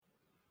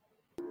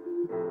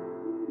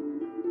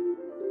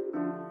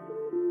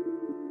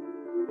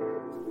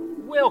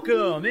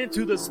Welcome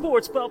into the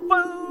Sports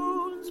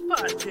Buffoons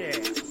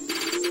Podcast.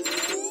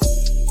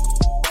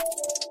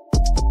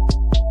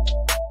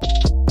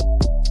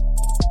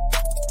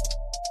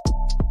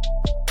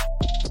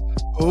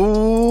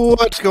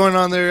 What's going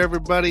on there,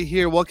 everybody?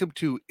 Here, welcome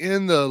to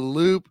In the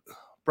Loop,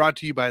 brought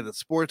to you by the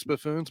Sports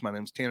Buffoons. My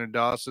name is Tanner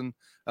Dawson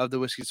of the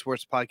Whiskey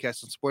Sports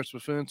Podcast and Sports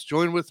Buffoons.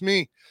 Joined with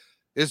me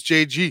is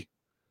JG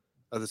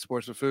of the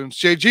Sports Buffoons.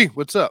 JG,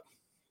 what's up?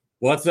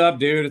 What's up,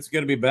 dude? It's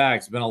good to be back.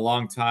 It's been a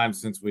long time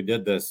since we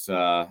did this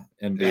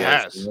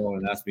NBA show,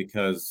 and that's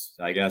because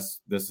I guess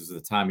this is the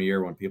time of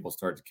year when people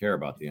start to care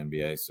about the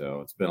NBA.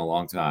 So it's been a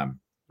long time,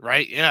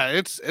 right? Yeah,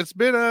 it's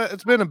been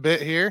a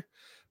bit here.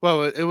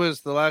 Well, it was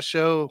the last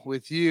show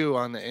with you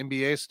on the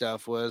NBA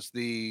stuff was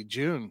the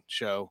June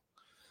show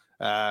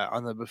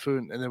on the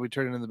Buffoon, and then we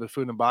turned into the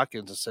Buffoon and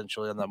Botkins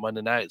essentially on that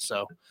Monday night.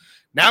 So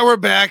now we're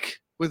back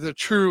with a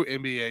true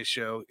NBA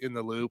show, In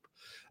the Loop.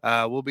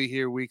 We'll be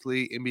here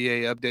weekly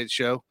NBA update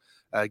show,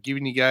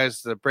 giving you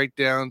guys the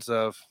breakdowns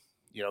of,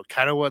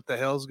 kind of what the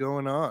hell's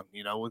going on,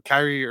 with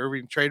Kyrie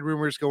Irving trade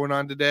rumors going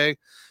on today.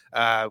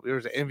 There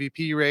was an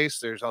MVP race.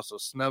 There's also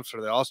snubs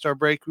for the All-Star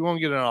break. We won't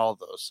get into all of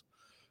those,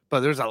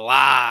 but there's a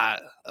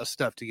lot of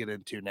stuff to get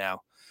into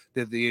now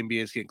that the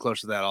NBA is getting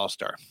close to that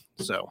All-Star.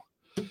 So,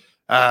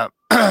 all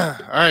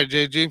right,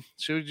 JG,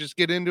 should we just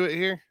get into it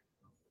here?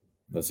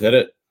 Let's hit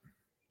it.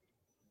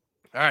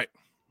 All right,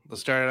 let's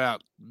start it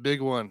out.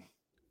 Big one.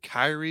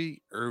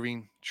 Kyrie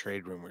Irving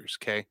trade rumors,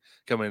 okay,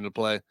 coming into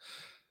play.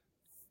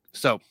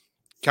 So,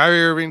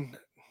 Kyrie Irving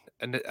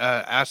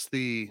asked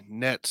the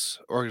Nets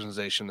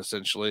organization,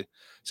 essentially,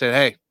 said,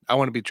 hey, I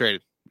want to be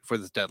traded for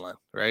this deadline,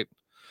 right?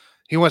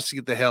 He wants to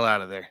get the hell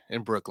out of there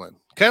in Brooklyn.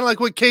 Kind of like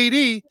what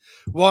KD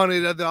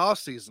wanted at the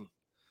offseason.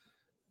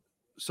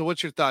 So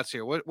what's your thoughts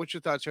here? What's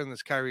your thoughts on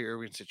this Kyrie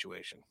Irving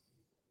situation?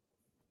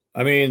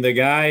 I mean, the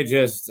guy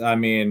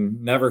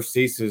never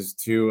ceases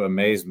to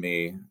amaze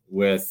me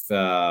with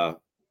it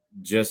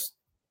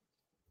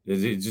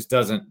just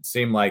doesn't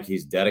seem like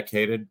he's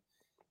dedicated.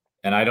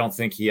 And I don't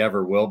think he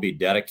ever will be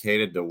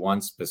dedicated to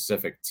one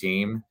specific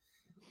team.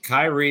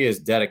 Kyrie is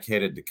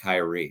dedicated to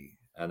Kyrie.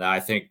 And I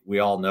think we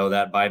all know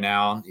that by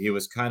now. He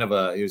was kind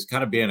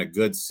of being a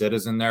good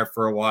citizen there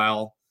for a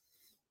while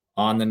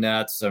on the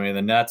Nets. I mean,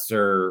 the Nets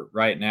are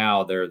right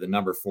now, they're the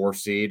number 4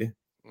 seed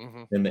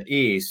in the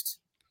East.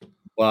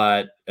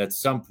 But at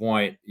some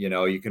point,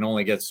 you can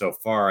only get so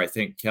far. I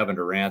think Kevin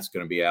Durant's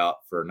going to be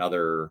out for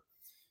another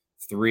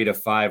 3 to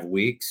 5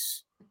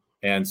 weeks.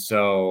 And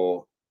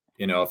so,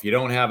 if you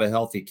don't have a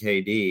healthy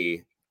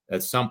KD,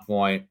 at some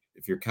point,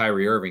 if you're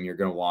Kyrie Irving, you're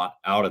going to want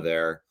out of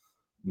there.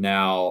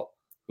 Now,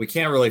 we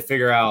can't really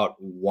figure out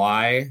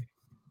why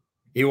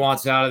he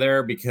wants out of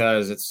there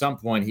because at some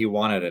point he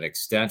wanted an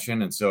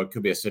extension. And so it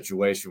could be a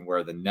situation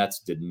where the Nets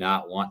did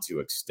not want to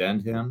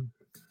extend him.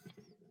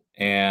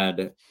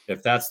 And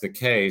if that's the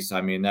case,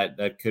 I mean,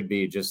 that could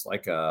be just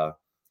like a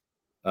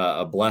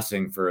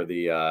blessing for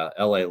the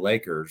LA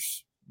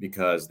Lakers,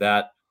 because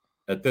that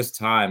at this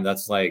time,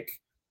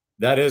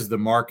 that is the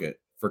market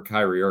for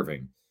Kyrie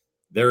Irving.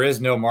 There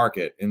is no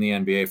market in the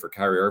NBA for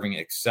Kyrie Irving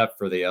except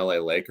for the LA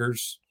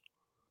Lakers.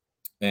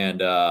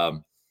 And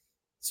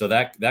so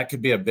that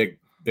could be a big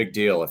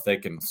deal if they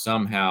can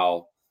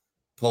somehow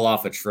pull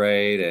off a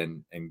trade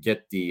and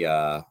get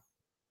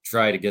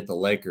try to get the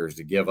Lakers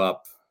to give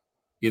up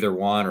either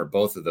one or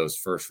both of those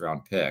first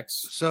round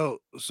picks. So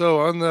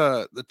on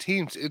the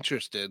teams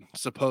interested,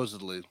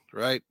 supposedly,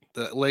 right?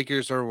 The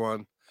Lakers are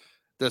one,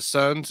 the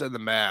Suns and the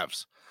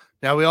Mavs.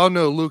 Now we all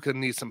know Luka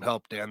needs some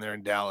help down there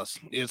in Dallas.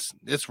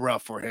 It's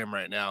rough for him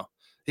right now.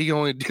 He can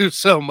only do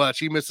so much.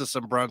 He misses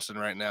some Brunson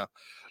right now.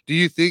 Do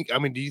you think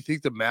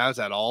the Mavs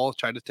at all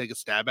tried to take a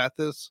stab at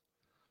this?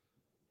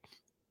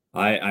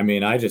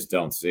 I just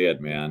don't see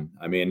it, man.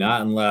 I mean,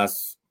 not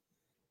unless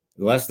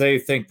they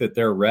think that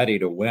they're ready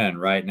to win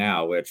right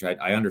now, which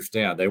I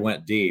understand. They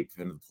went deep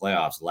in the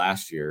playoffs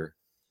last year.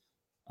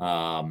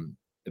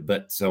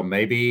 But so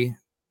maybe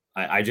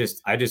I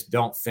just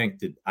don't think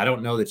that – I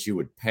don't know that you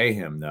would pay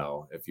him,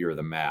 though, if you're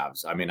the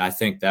Mavs. I mean, I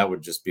think that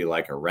would just be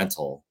like a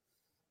rental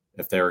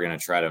if they were going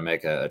to try to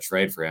make a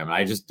trade for him. And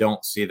I just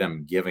don't see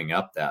them giving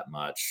up that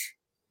much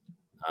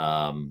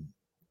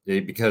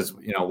because,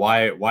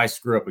 why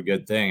screw up a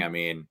good thing? I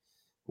mean,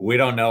 we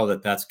don't know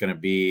that that's going to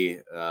be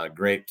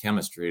great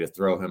chemistry to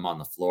throw him on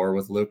the floor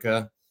with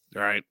Luka.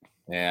 Right.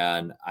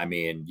 And I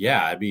mean,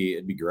 yeah, it'd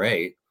be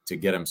great to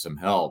get him some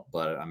help.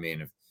 But I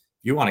mean, if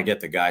you want to get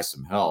the guy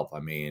some help, I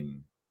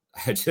mean,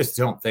 I just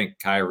don't think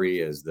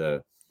Kyrie is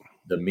the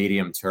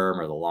medium term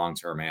or the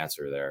long-term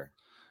answer there.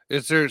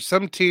 Is there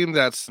some team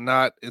that's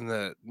not in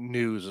the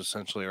news,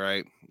 essentially,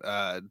 right?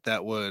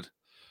 That would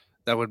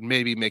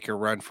maybe make a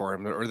run for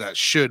him, or that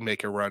should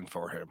make a run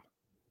for him?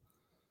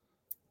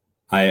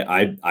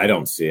 I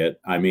don't see it.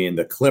 I mean,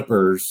 the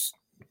Clippers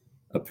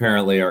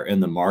apparently are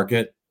in the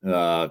market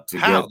How?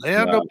 They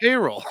have no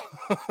payroll.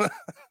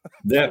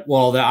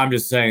 I'm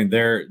just saying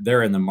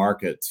they're in the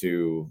market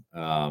to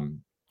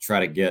try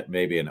to get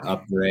maybe an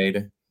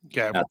upgrade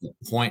Okay. At the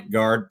point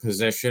guard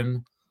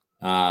position,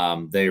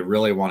 they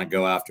really want to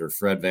go after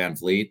Fred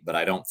VanVleet, but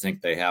I don't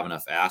think they have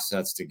enough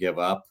assets to give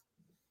up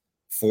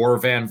for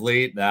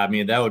VanVleet. I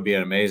mean, that would be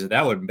amazing.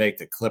 That would make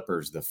the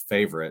Clippers the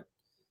favorite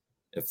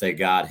if they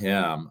got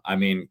him. I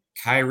mean,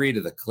 Kyrie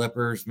to the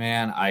Clippers,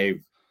 man, I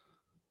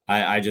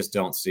just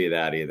don't see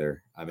that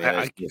either. I mean,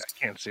 I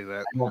can't see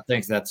that. I don't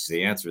think that's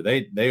the answer.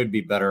 They would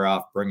be better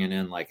off bringing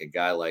in like a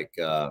guy like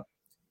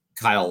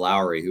Kyle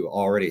Lowry, who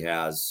already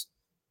has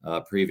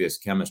previous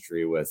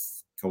chemistry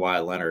with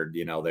Kawhi Leonard.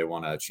 You know, they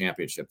won a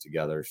championship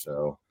together.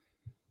 So,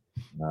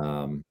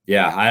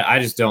 I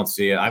just don't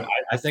see it.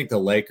 I think the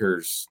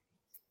Lakers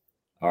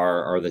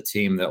are the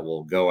team that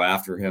will go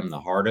after him the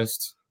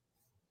hardest.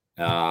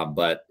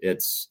 But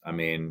it's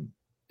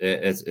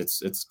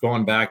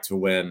going back to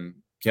when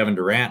Kevin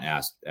Durant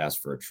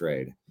asked for a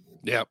trade.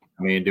 Yep.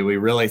 I mean, do we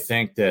really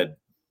think that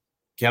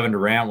Kevin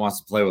Durant wants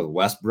to play with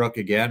Westbrook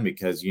again?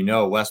 Because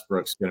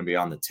Westbrook's going to be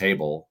on the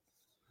table.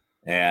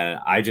 And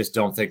I just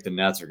don't think the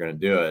Nets are going to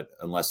do it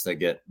unless they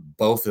get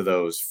both of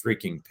those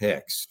freaking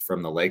picks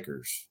from the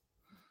Lakers.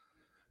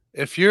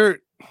 If you're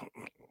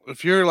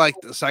like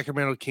the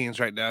Sacramento Kings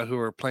right now, who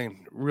are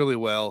playing really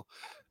well,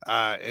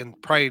 and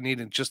probably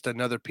needing just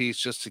another piece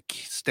just to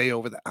stay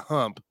over that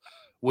hump,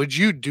 would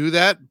you do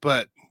that?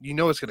 But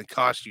it's going to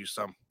cost you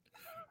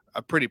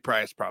a pretty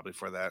price probably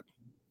for that.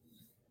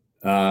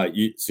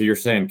 So you're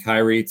saying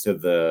Kyrie to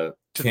the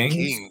Kings? The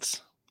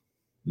Kings?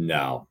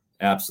 No,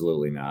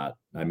 absolutely not.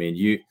 I mean,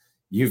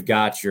 you've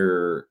got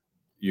your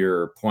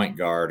point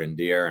guard and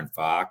De'Aaron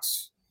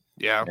Fox.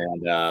 Yeah.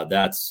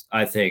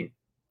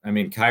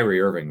 And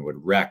Kyrie Irving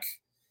would wreck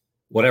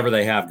whatever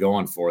they have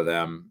going for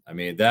them. I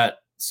mean, that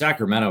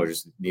Sacramento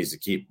just needs to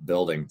keep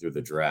building through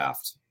the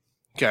draft.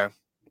 Okay,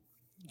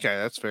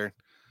 that's fair.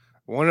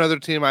 One other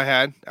team I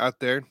had out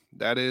there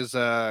that is,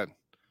 I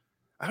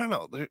don't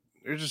know,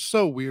 they're just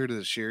so weird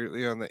this year.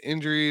 The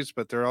injuries,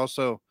 but they're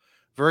also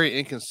very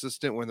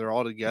inconsistent when they're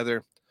all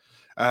together.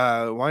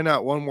 Why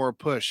not one more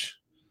push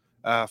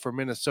for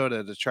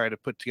Minnesota to try to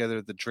put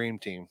together the dream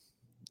team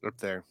up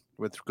there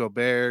with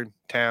Gobert,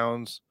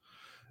 Towns,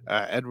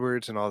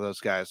 Edwards, and all those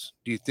guys?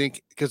 Do you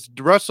think, because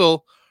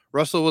D'Angelo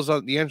Russell was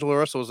on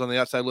the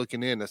outside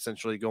looking in,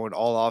 essentially going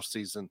all off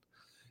season,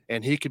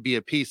 and he could be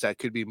a piece that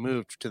could be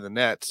moved to the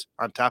Nets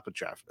on top of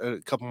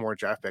a couple more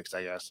draft picks,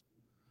 I guess.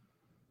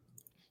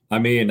 I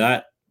mean,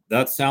 that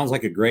sounds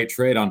like a great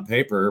trade on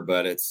paper,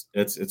 but it's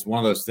one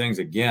of those things.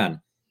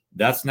 Again,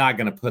 that's not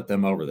going to put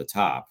them over the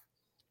top.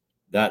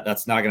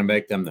 That's not going to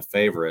make them the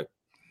favorite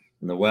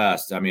in the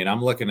West. I mean,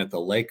 I'm looking at the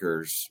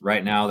Lakers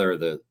right now. They're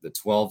the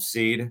 12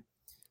 seed,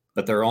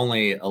 but they're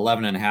only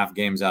 11 and a half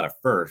games out of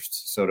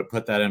first. So to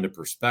put that into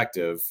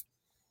perspective,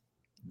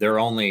 they're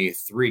only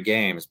 3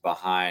 games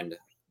behind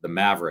the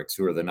Mavericks,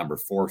 who are the number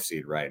 4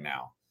 seed right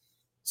now.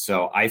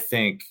 So I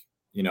think,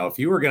 if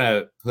you were going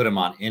to put them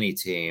on any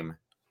team,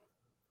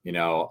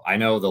 I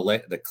know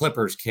the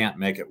Clippers can't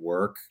make it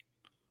work,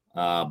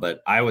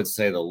 but I would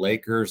say the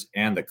Lakers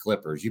and the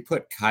Clippers, you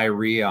put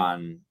Kyrie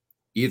on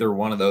either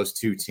one of those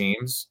two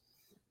teams,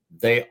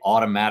 they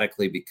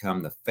automatically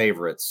become the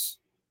favorites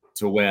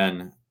to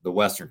win the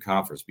Western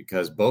Conference,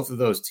 because both of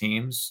those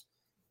teams,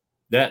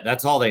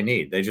 that's all they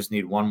need. They just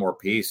need one more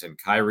piece, and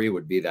Kyrie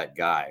would be that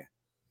guy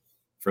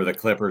for the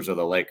Clippers or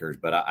the Lakers.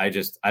 But I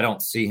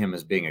don't see him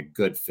as being a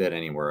good fit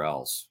anywhere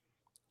else.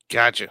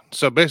 Gotcha.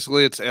 So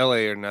basically it's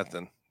LA or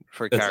nothing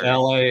for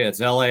Kyrie. It's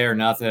LA or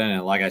nothing.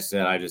 And like I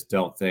said, I just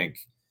don't think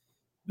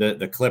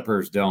the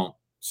Clippers don't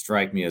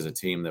strike me as a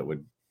team that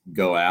would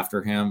go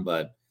after him.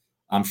 But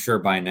I'm sure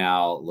by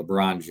now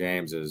LeBron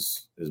James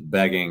is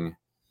begging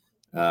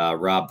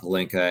Rob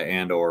Pelinka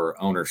and or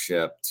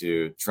ownership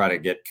to try to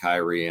get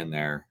Kyrie in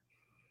there.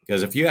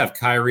 Because if you have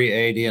Kyrie,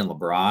 AD, and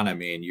LeBron, I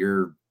mean,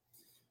 you're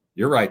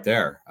right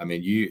there. I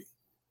mean,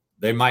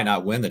 they might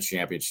not win the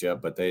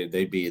championship, but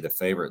they'd be the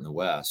favorite in the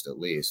West at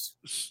least.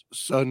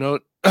 So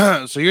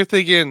so you're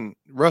thinking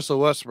Russell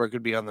Westbrook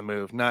could be on the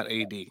move, not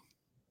AD.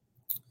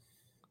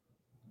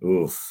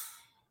 Oof.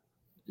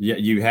 Yeah,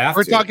 you have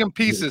We're to. talking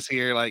pieces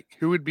here. Like,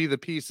 who would be the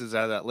pieces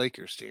out of that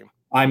Lakers team?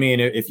 I mean,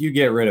 if you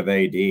get rid of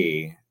AD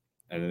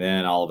and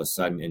then all of a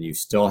sudden, and you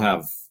still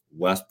have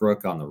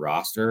Westbrook on the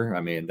roster,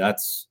 I mean,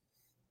 that's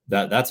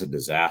a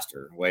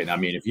disaster. Wait, I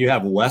mean, if you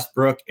have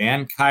Westbrook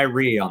and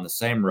Kyrie on the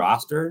same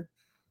roster,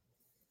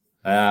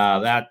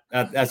 that's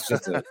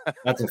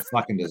a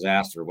fucking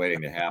disaster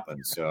waiting to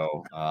happen.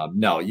 So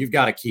no, you've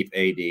got to keep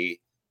AD.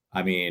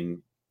 I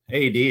mean,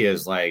 AD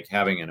is like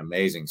having an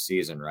amazing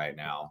season right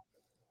now.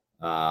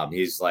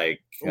 He's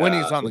like when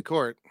he's on the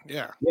court,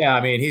 yeah.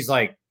 I mean, he's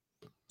like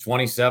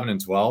 27 and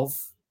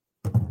 12.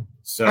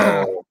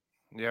 So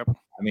yep.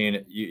 I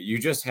mean, you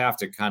just have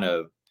to kind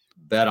of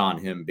bet on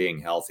him being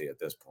healthy at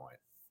this point.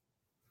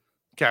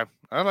 Okay,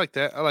 I like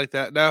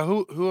that. Now,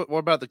 who? What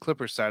about the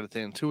Clippers side of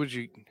things? Who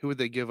would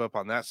they give up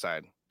on that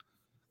side?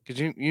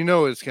 Because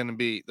it's going to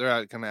be,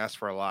 they're going to ask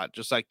for a lot,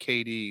 just like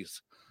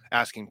KD's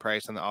asking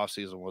price in the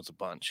offseason was a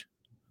bunch.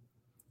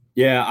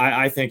 Yeah,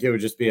 I think it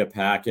would just be a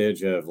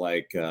package of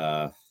like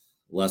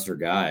lesser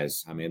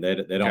guys. I mean, they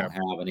don't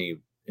have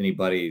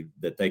anybody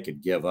that they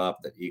could give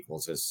up that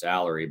equals his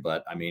salary.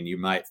 But I mean, you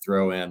might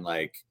throw in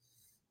like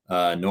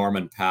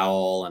Norman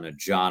Powell and a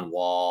John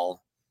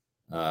Wall,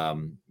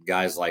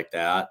 guys like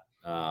that.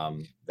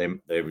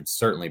 They would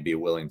certainly be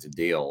willing to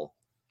deal,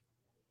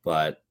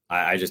 but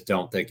I just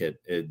don't think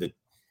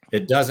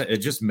it doesn't. It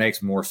just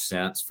makes more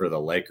sense for the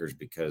Lakers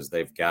because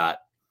they've got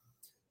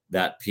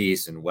that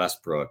piece in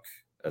Westbrook.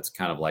 That's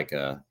kind of like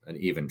an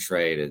even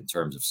trade in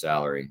terms of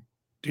salary.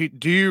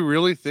 Do you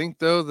really think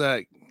though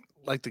that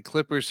like the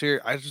Clippers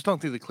here? I just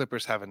don't think the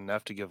Clippers have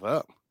enough to give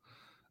up.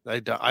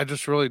 I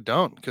just really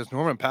don't, because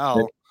Norman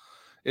Powell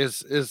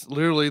is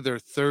literally their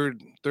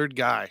third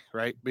guy,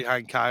 right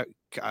behind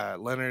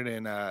Leonard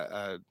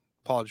and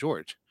Paul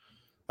George.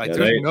 Like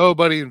there's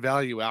nobody in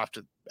value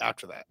after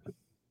that.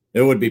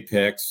 It would be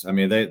picks. I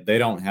mean, they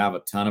don't have a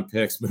ton of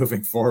picks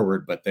moving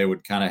forward, but they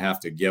would kind of have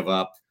to give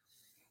up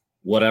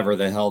whatever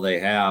the hell they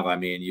have. I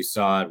mean, you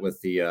saw it with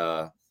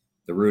the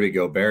Rudy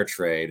Gobert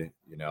trade.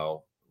 You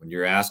know, when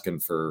you're asking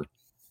for,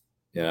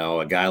 you know,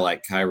 a guy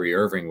like Kyrie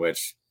Irving,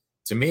 which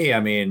to me, I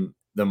mean,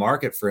 the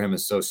market for him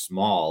is so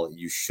small,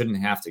 you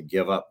shouldn't have to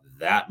give up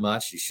that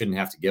much. You shouldn't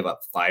have to give up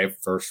 5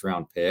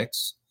 first-round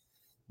picks.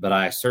 But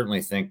I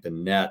certainly think the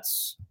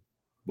Nets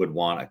would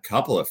want a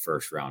couple of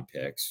first-round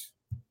picks.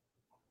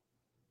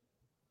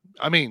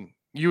 I mean,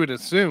 you would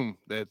assume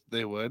that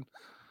they would.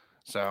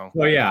 So,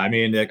 well, yeah, I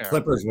mean, the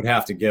Clippers would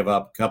have to give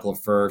up a couple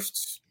of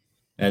firsts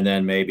and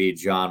then maybe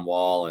John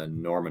Wall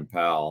and Norman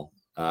Powell.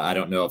 I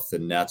don't know if the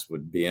Nets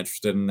would be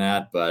interested in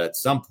that, but at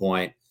some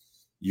point,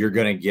 you're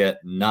going to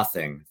get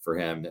nothing for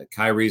him.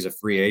 Kyrie's a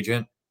free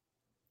agent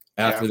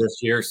after this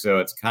year, so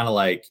it's kind of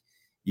like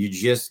you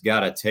just got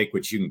to take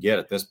what you can get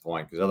at this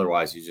point, because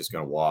otherwise you're just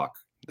going to walk.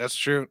 That's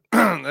true.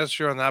 That's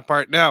true on that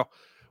part. Now,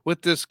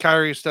 with this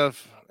Kyrie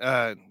stuff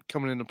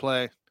coming into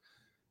play,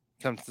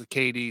 comes the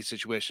KD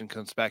situation,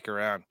 comes back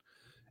around.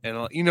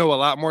 And, you know, a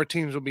lot more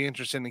teams will be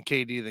interested in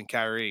KD than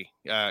Kyrie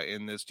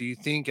in this. Do you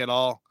think at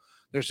all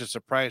there's a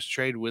surprise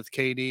trade with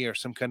KD or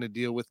some kind of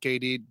deal with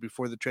KD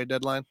before the trade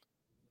deadline?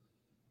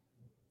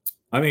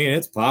 I mean,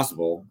 it's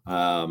possible.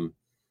 I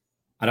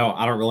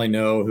don't really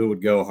know who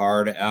would go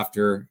hard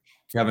after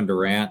Kevin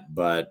Durant,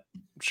 but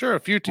I'm sure a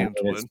few teams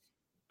would.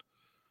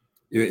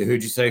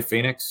 Who'd you say,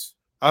 Phoenix?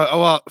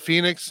 Well,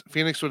 Phoenix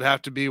would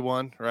have to be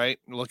one, right?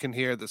 Looking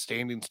here at the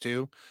standings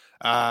too.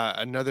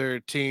 Another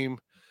team,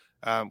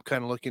 kind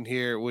of looking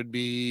here, would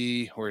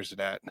be, where is it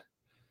at?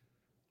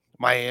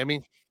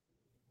 Miami.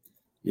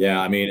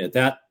 Yeah, I mean,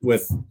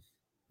 with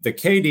the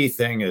KD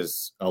thing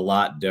is a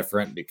lot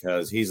different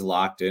because he's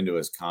locked into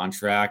his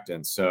contract,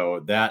 and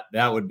so that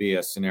would be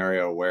a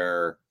scenario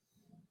where,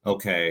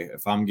 okay,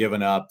 if I'm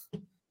giving up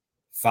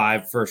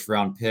 5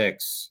 first-round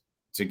picks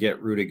to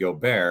get Rudy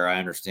Gobert, I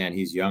understand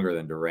he's younger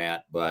than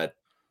Durant, but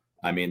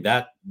I mean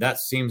that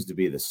seems to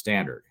be the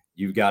standard.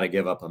 You've got to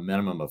give up a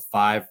minimum of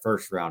 5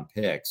 first-round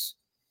picks,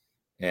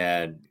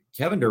 and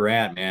Kevin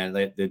Durant, man,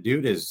 the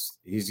dude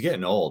he's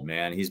getting old,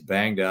 man. He's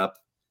banged up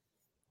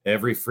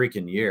every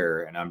freaking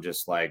year, and I'm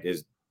just like,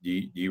 do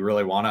you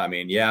really want to? I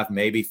mean, yeah,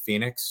 maybe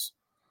Phoenix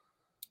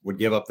would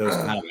give up those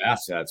kind of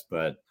assets,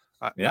 but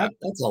I mean,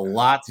 that's a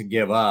lot to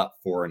give up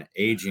for an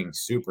aging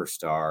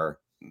superstar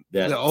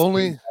that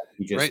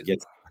he just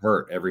gets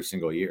hurt every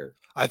single year.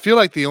 I feel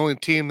like the only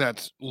team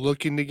that's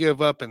looking to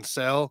give up and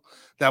sell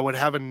that would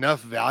have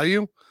enough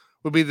value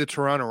would be the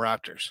Toronto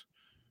Raptors,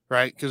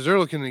 right? Because they're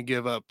looking to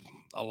give up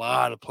a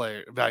lot of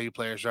value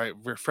players, right?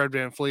 Fred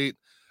VanVleet,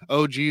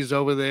 OG's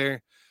over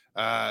there.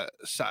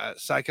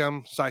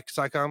 Sycom,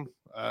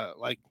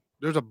 like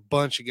there's a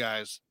bunch of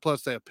guys,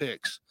 plus they have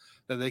picks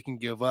that they can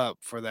give up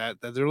for that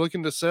they're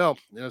looking to sell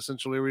and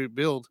essentially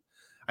rebuild.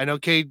 I know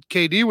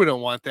KD wouldn't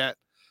want that,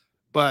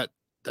 but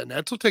the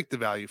Nets will take the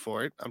value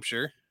for it, I'm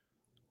sure.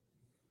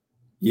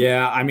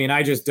 Yeah, I mean,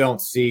 I just don't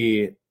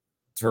see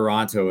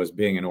Toronto as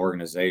being an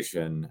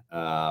organization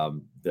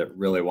that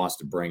really wants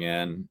to bring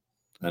in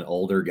an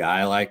older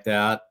guy like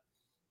that.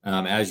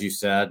 As you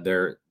said,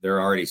 they're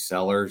already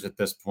sellers at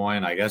this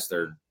point. I guess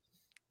they're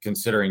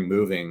considering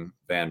moving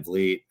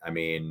VanVleet. I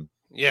mean,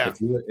 yeah,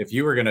 if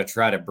you were going to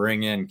try to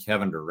bring in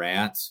Kevin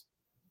Durant,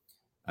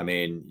 I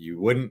mean, you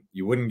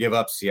wouldn't give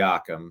up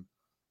Siakam,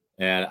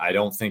 and I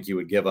don't think you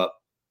would give up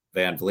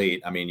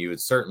VanVleet. I mean, you would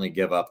certainly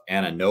give up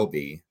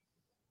Anunoby.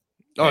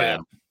 Oh yeah,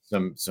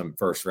 some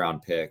first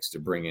round picks to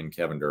bring in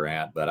Kevin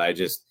Durant, but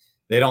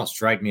they don't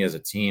strike me as a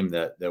team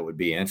that would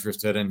be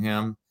interested in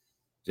him.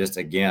 Just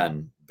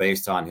again,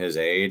 based on his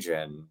age,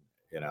 and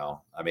you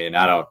know, I mean,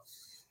 I don't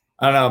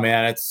know,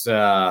 man. It's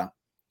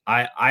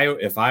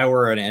if I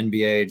were an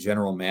NBA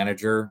general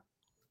manager,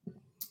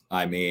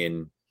 I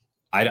mean,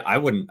 I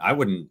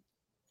wouldn't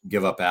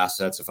give up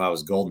assets if I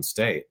was Golden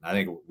State. I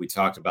think we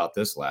talked about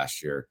this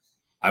last year.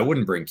 I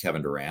wouldn't bring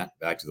Kevin Durant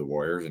back to the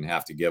Warriors and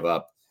have to give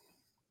up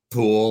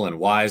Poole and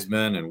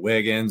Wiseman and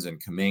Wiggins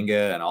and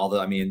Kuminga and all the.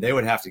 I mean, they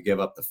would have to give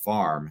up the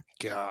farm.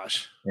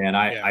 Gosh. And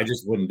I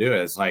just wouldn't do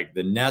it. It's like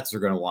the Nets are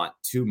going to want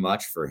too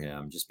much for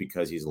him just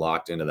because he's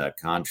locked into that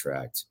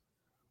contract.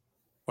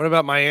 What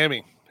about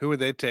Miami? Who would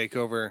they take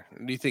over?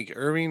 Do you think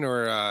Irving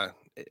or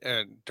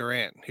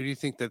Durant? Who do you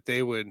think that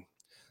they would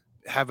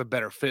have a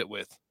better fit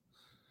with?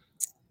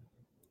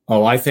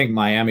 Oh, I think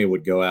Miami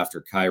would go after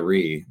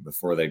Kyrie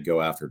before they'd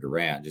go after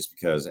Durant, just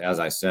because, as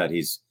I said,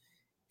 he's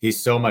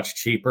so much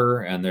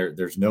cheaper, and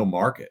there's no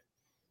market.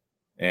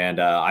 And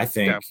I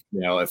think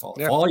if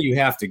all you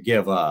have to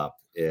give up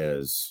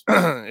is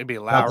it'd be a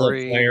couple of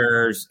Lowry,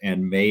 players,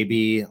 and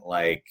maybe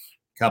like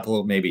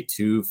maybe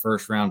 2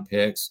 first-round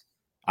picks,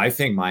 I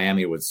think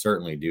Miami would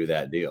certainly do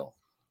that deal.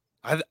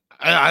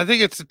 I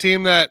think it's a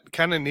team that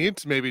kind of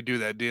needs to maybe do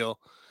that deal,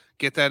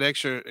 get that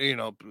extra,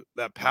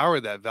 that power,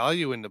 that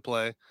value into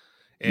play,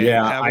 and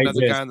have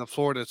another guy on the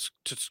floor to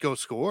go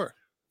score.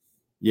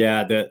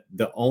 Yeah,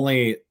 the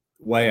only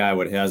way I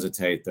would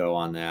hesitate though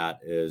on that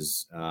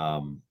is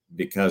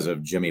because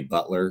of Jimmy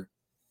Butler.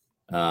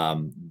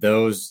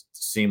 Those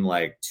seem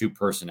like 2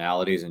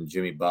 personalities in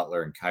Jimmy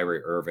Butler and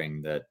Kyrie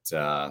Irving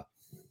that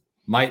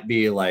might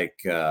be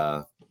like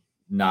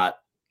not.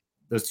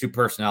 Those 2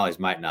 personalities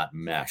might not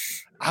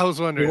mesh. I was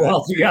wondering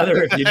well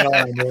together, if you know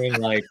what I mean.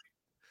 Like,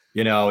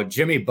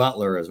 Jimmy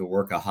Butler is a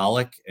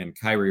workaholic, and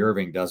Kyrie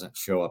Irving doesn't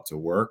show up to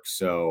work.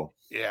 So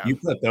you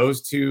put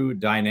those 2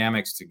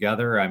 dynamics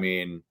together. I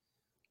mean,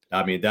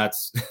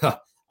 that's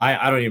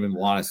I don't even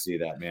want to see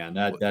that, man.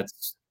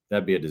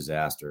 That'd be a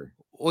disaster.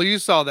 Well, you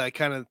saw that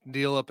kind of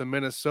deal up in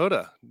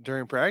Minnesota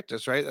during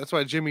practice, right? That's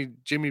why Jimmy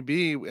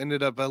B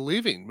ended up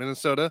leaving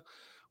Minnesota,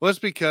 was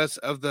because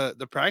of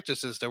the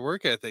practices, their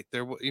work ethic.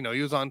 He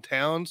was on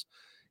Towns,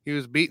 he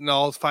was beating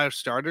all his 5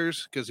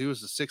 starters because he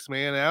was the 6th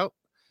man out.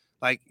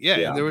 And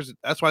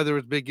that's why there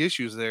was big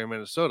issues there in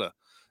Minnesota.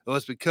 It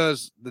was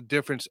because the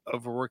difference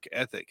of work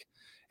ethic,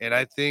 and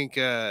I think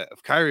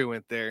if Kyrie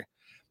went there,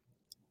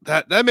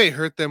 that may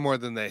hurt them more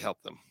than they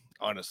help them.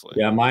 Honestly.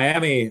 Yeah,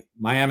 Miami,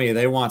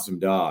 they want some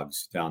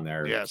dogs down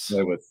there. Yes.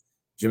 With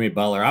Jimmy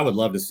Butler. I would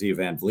love to see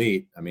Van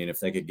Vliet. I mean,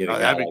 if they could get a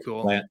guy like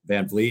cool.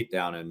 Van Vliet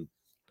down in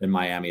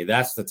Miami,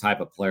 that's the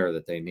type of player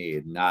that they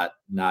need, not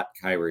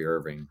Kyrie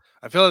Irving.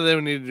 I feel like they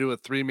would need to do a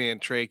 3-man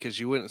trade because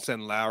you wouldn't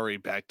send Lowry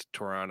back to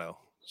Toronto.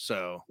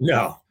 So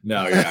no, you're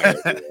not gonna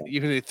do that. You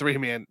need a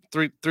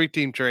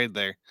 3-team trade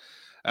there.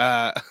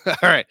 All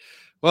right.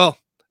 Well,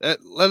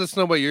 let us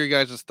know what your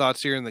guys'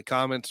 thoughts here in the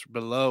comments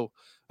below.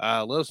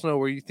 Let us know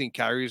where you think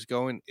Kyrie's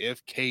going,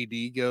 if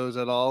KD goes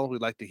at all.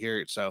 We'd like to hear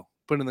it. So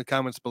put in the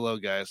comments below,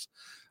 guys.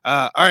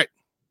 All right.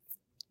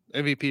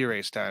 MVP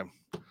race time.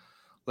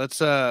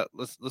 Let's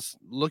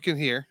look in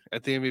here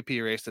at the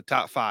MVP race, the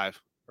top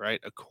 5, right?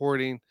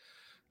 According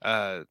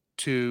to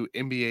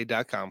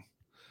NBA.com.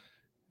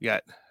 You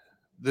got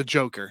the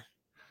Joker,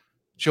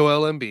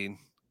 Joel Embiid,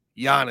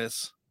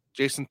 Giannis,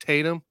 Jason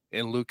Tatum,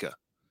 and Luka.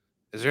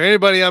 Is there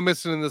anybody I'm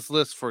missing in this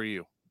list for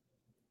you?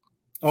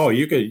 Oh,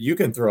 you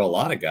can throw a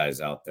lot of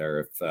guys out there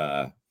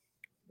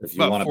if you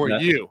want to. For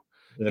you,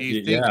 do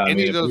you think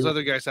any of those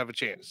other guys have a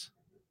chance?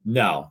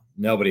 No,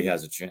 nobody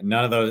has a chance.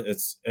 None of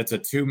those. It's a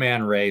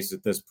 2-man race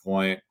at this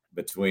point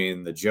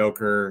between the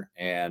Joker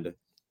and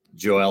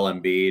Joel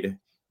Embiid.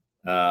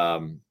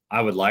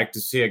 I would like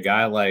to see a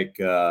guy like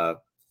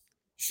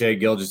Shai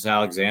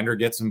Gilgeous-Alexander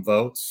get some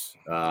votes.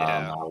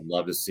 I would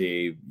love to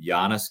see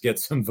Giannis get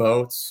some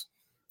votes.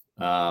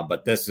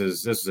 But this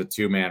is a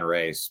 2-man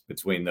race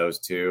between those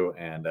 2,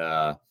 and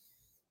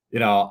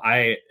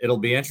it'll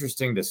be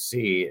interesting to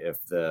see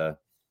if the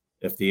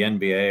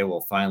NBA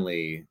will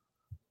finally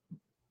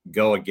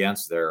go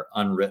against their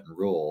unwritten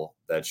rule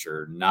that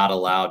you're not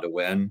allowed to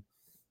win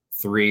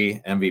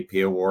 3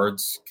 MVP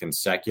awards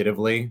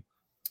consecutively,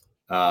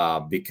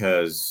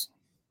 because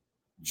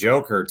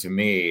Joker to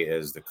me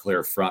is the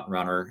clear front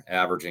runner,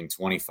 averaging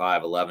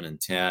 25, 11,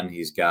 and 10.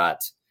 He's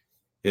got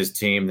his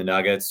team, the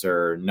Nuggets,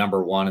 are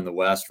number 1 in the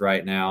West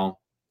right now,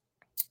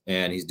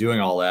 and he's doing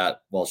all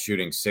that while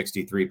shooting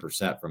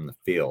 63% from the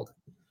field.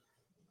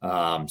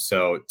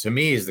 So to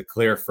me, he's the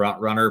clear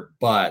front runner.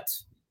 But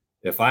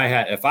if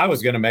I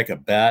was going to make a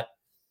bet,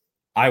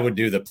 I would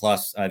do the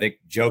plus. I think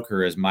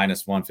Joker is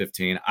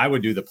 -115. I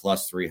would do the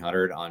plus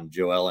 300 on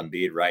Joel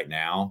Embiid right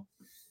now,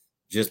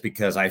 just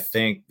because I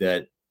think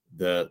that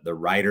the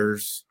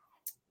writers,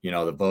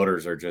 the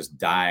voters are just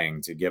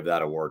dying to give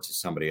that award to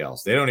somebody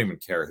else. They don't even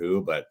care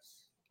who, but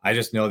I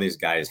just know these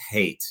guys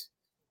hate.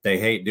 They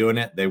hate doing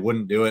it. They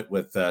wouldn't do it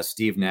with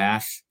Steve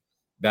Nash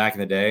back in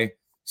the day.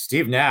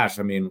 Steve Nash,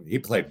 I mean, he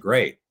played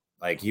great.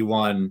 Like, he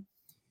won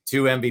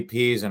 2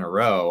 MVPs in a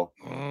row,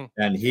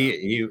 and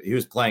he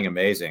was playing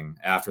amazing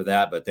after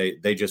that, but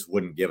they just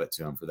wouldn't give it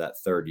to him for that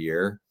 3rd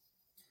year.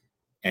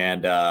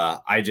 And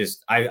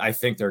I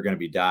think they're going to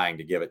be dying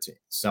to give it to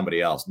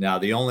somebody else. Now,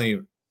 the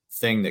only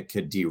thing that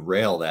could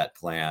derail that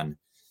plan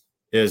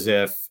is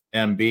if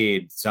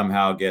Embiid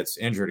somehow gets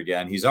injured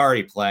again. He's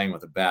already playing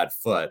with a bad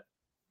foot,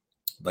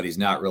 but he's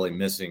not really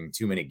missing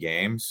too many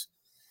games.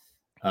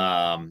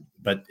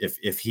 But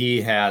if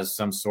he has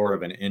some sort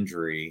of an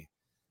injury,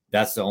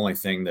 that's the only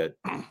thing that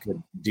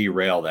could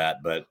derail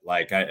that. But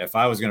if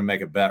I was going to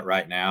make a bet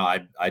right now,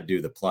 I'd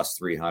do the plus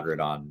 300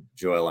 on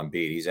Joel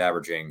Embiid. He's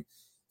averaging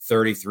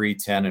 33,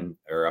 10, and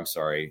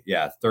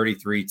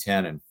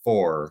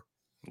 4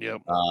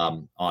 Yep.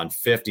 on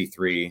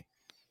 53%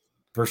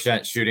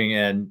 shooting.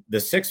 And the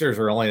Sixers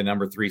are only the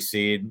number 3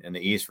 seed in the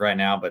East right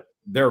now, but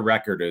their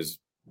record is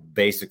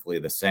basically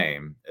the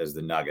same as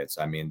the Nuggets.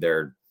 I mean,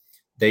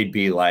 they'd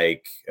be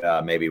like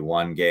maybe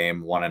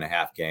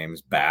 1.5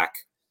 games back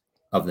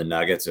of the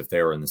Nuggets if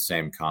they were in the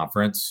same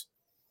conference.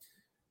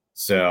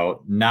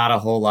 So not a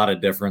whole lot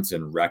of difference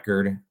in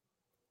record.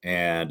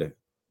 And,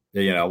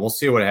 we'll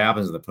see what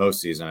happens in the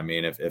postseason. I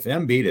mean, if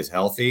Embiid is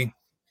healthy,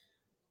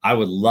 I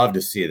would love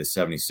to see the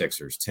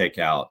 76ers take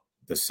out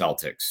the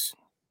Celtics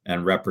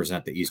and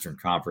represent the Eastern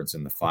Conference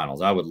in the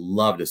finals. I would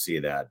love to see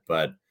that.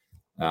 But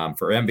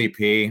for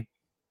MVP,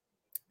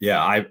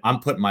 yeah, I'm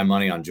putting my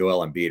money on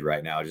Joel Embiid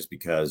right now just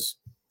because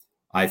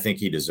I think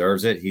he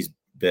deserves it. He's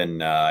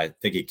been, I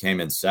think he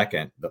came in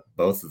second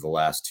both of the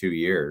last 2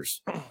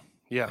 years.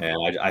 Yeah,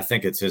 and I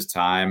think it's his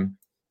time.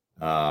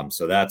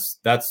 So that's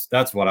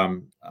what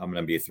I'm going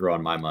to be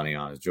throwing my money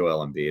on is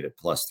Joel Embiid at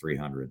plus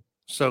 300.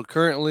 So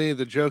currently,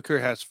 the Joker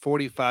has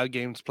 45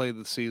 games played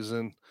this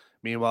season.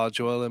 Meanwhile,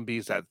 Joel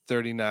Embiid's at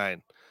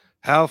 39.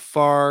 How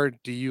far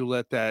do you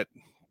let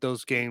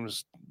those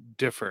games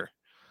differ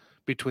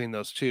between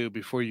those two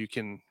before you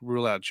can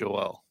rule out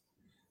Joel?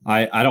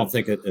 I don't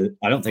think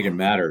it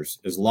matters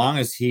as long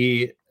as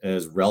he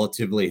is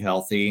relatively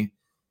healthy,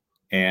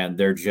 and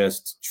they're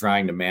just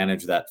trying to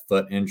manage that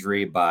foot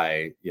injury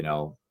by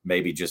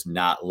maybe just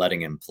not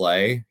letting him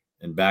play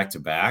in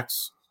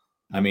back-to-backs.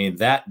 I mean,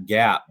 that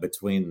gap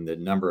between the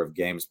number of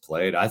games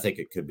played, I think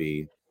it could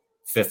be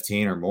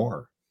 15 or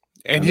more.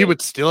 And he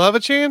would still have a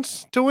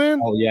chance to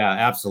win? Oh, yeah,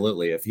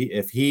 absolutely.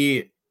 If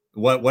he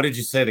what did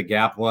you say the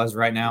gap was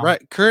right now?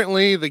 Right.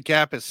 Currently, the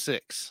gap is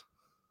 6.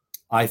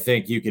 I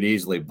think you could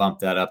easily bump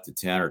that up to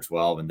 10 or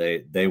 12, and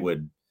they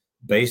would,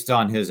 based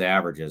on his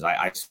averages,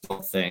 I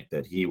still think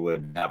that he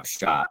would have a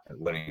shot at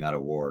winning that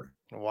award.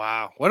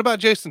 Wow. What about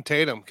Jason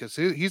Tatum? Because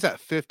he's at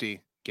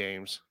 50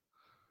 games.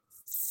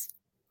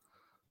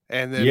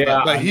 And then, yeah,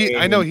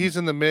 I know he's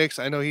in the mix.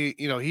 I know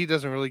he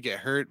doesn't really get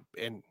hurt,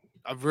 and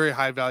a very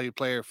high value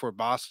player for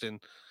Boston.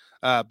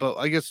 But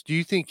I guess, do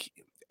you think,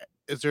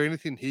 is there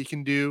anything he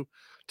can do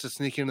to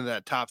sneak into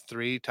that top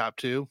 3, top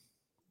 2?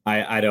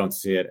 I don't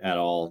see it at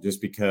all.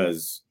 Just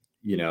because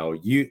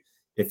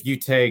if you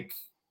take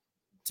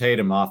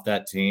Tatum off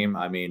that team,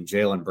 I mean,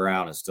 Jaylen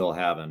Brown is still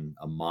having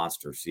a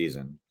monster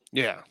season.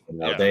 Yeah,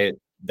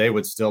 they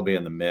would still be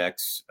in the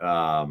mix.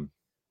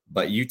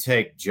 But you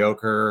take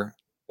Joker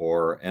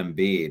or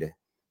Embiid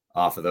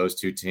off of those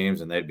two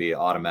teams, and they'd be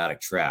automatic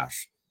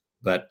trash.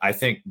 But I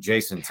think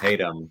Jason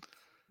Tatum,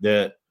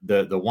 the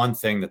one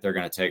thing that they're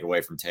going to take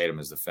away from Tatum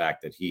is the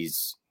fact that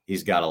he's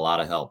got a lot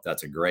of help.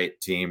 That's a great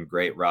team,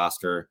 great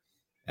roster.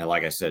 And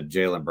like I said,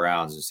 Jaylen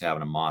Brown's just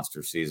having a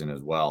monster season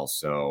as well.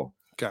 So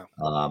okay.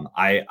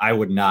 I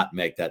would not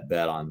make that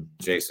bet on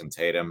Jason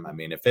Tatum. I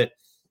mean, if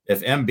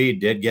Embiid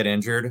did get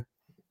injured,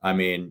 I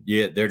mean,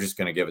 yeah, they're just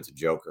going to give it to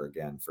Joker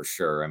again for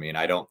sure. I mean,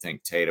 I don't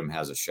think Tatum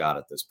has a shot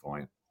at this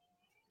point.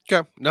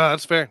 Okay. No,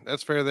 that's fair.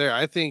 That's fair there.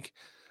 I think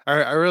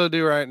I really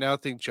do right now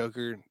think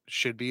Joker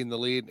should be in the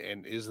lead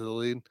and is the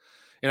lead.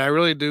 And I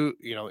really do,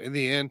 in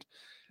the end,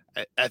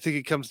 I think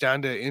it comes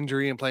down to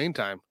injury and playing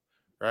time,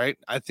 right?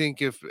 I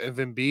think if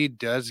Embiid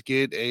does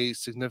get a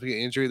significant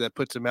injury that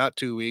puts him out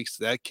 2 weeks,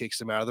 that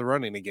kicks him out of the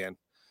running again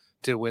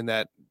to win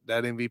that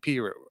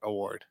MVP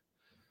award.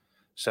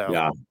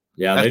 So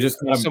yeah, they just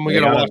someone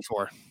got to watch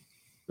for.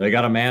 They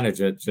got to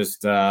manage it.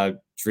 Just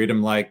treat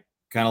him kind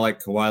of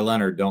like Kawhi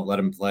Leonard. Don't let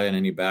him play in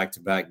any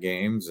back-to-back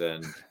games,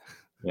 and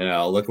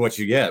look what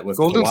you get with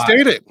Golden Kawhi.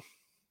 State. It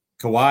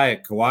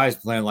Kawhi is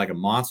playing like a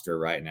monster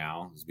right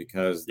now. It's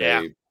because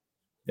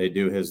they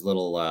do his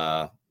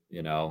little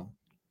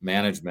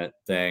management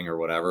thing or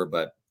whatever,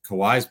 but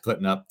Kawhi's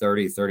putting up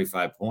 30,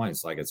 35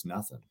 points like it's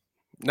nothing.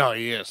 No,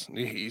 he is.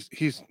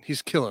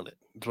 He's killing it.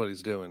 That's what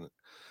he's doing.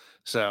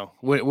 So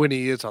when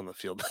he is on the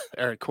field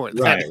or court,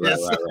 right.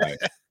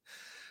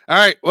 All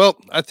right. Well,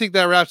 I think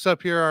that wraps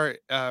up here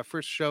our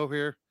first show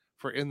here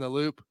for In the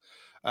Loop.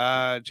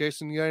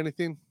 Jason, you got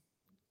anything?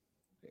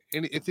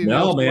 Anything no,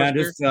 else? Man,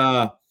 just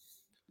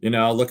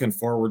looking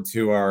forward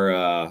to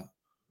our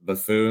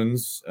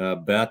buffoons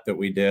bet that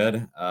we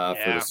did for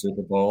the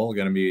Super Bowl.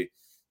 Going to be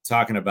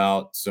talking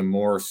about some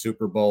more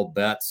Super Bowl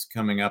bets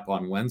coming up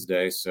on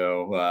Wednesday.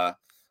 So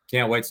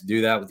can't wait to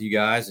do that with you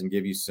guys and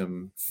give you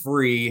some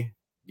free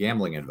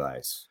gambling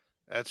advice.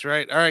 That's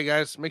right. All right,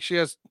 guys, make sure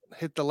you guys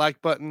hit the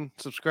like button,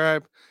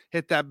 subscribe,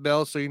 hit that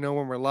bell so you know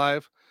when we're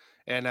live,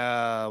 and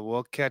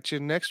we'll catch you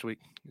next week.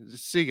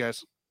 See you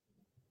guys.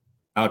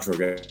 Outro,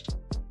 guys.